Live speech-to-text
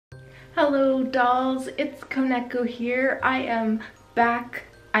Hello dolls, it's Koneko here. I am back,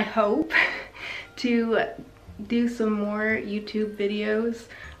 I hope, to do some more YouTube videos.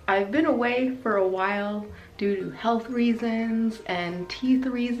 I've been away for a while due to health reasons and teeth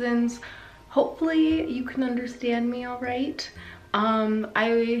reasons. Hopefully you can understand me all right.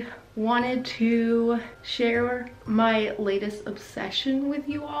 I wanted to share my latest obsession with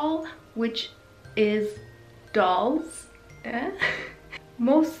you all, which is dolls.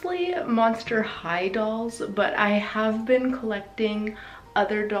 Mostly Monster High dolls, but I have been collecting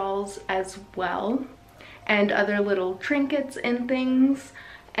other dolls as well, and other little trinkets and things,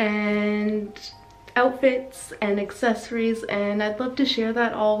 and outfits and accessories, and I'd love to share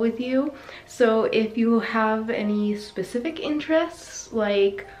that all with you. So if you have any specific interests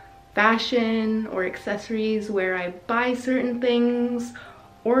like fashion or accessories where I buy certain things,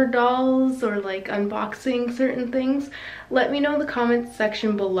 or dolls, or like unboxing certain things, let me know in the comments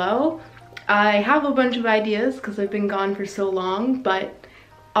section below. I have a bunch of ideas because I've been gone for so long, but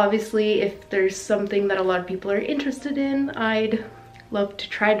obviously if there's something that a lot of people are interested in, I'd love to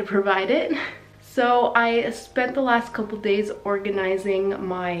try to provide it. So I spent the last couple days organizing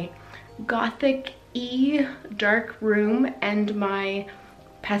my gothic-y dark room and my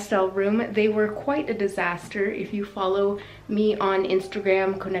pastel room. They were quite a disaster. If you follow me on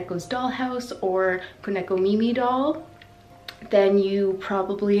Instagram, Koneko's Dollhouse or Koneko Mimi Doll, then you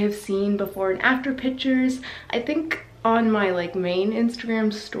probably have seen before and after pictures. I think on my main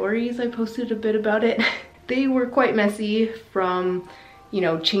Instagram stories I posted a bit about it. They were quite messy from, you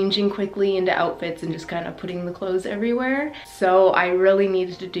know, changing quickly into outfits and just kind of putting the clothes everywhere. So I really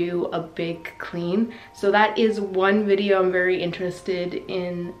needed to do a big clean. So that is one video I'm very interested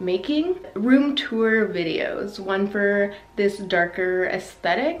in making. Room tour videos, one for this darker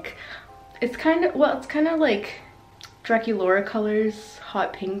aesthetic. It's kind of, well, it's kind of like Draculaura colors,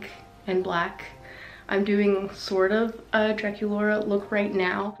 hot pink and black. I'm doing sort of a Draculaura look right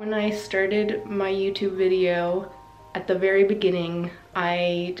now. When I started my YouTube video, at the very beginning,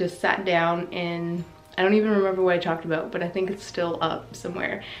 I just sat down and I don't even remember what I talked about, but I think it's still up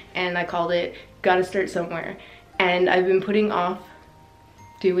somewhere. And I called it Gotta Start Somewhere. And I've been putting off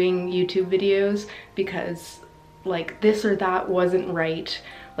doing YouTube videos because this or that wasn't right.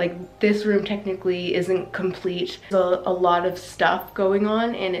 This room technically isn't complete. There's a lot of stuff going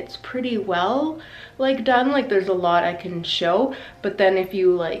on and it's pretty well done. There's a lot I can show, but then if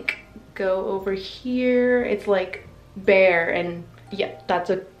you go over here, it's bare, and yeah, that's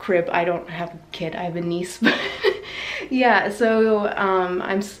a crib. I don't have a kid, I have a niece. But yeah, so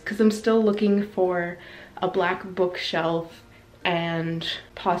I'm still looking for a black bookshelf and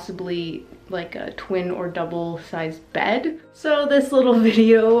possibly a twin or double sized bed. So this little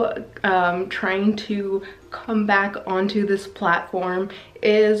video trying to come back onto this platform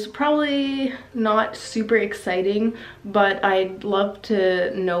is probably not super exciting, but I'd love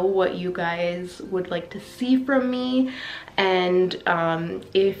to know what you guys would like to see from me. And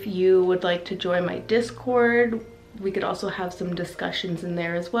if you would like to join my Discord, we could also have some discussions in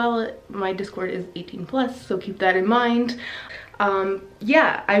there as well. My Discord is 18+, so keep that in mind.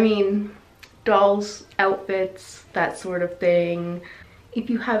 Yeah, I mean, dolls, outfits, that sort of thing. If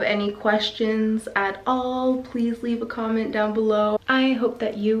you have any questions at all, please leave a comment down below. I hope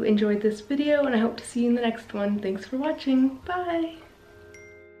that you enjoyed this video and I hope to see you in the next one. Thanks for watching. Bye!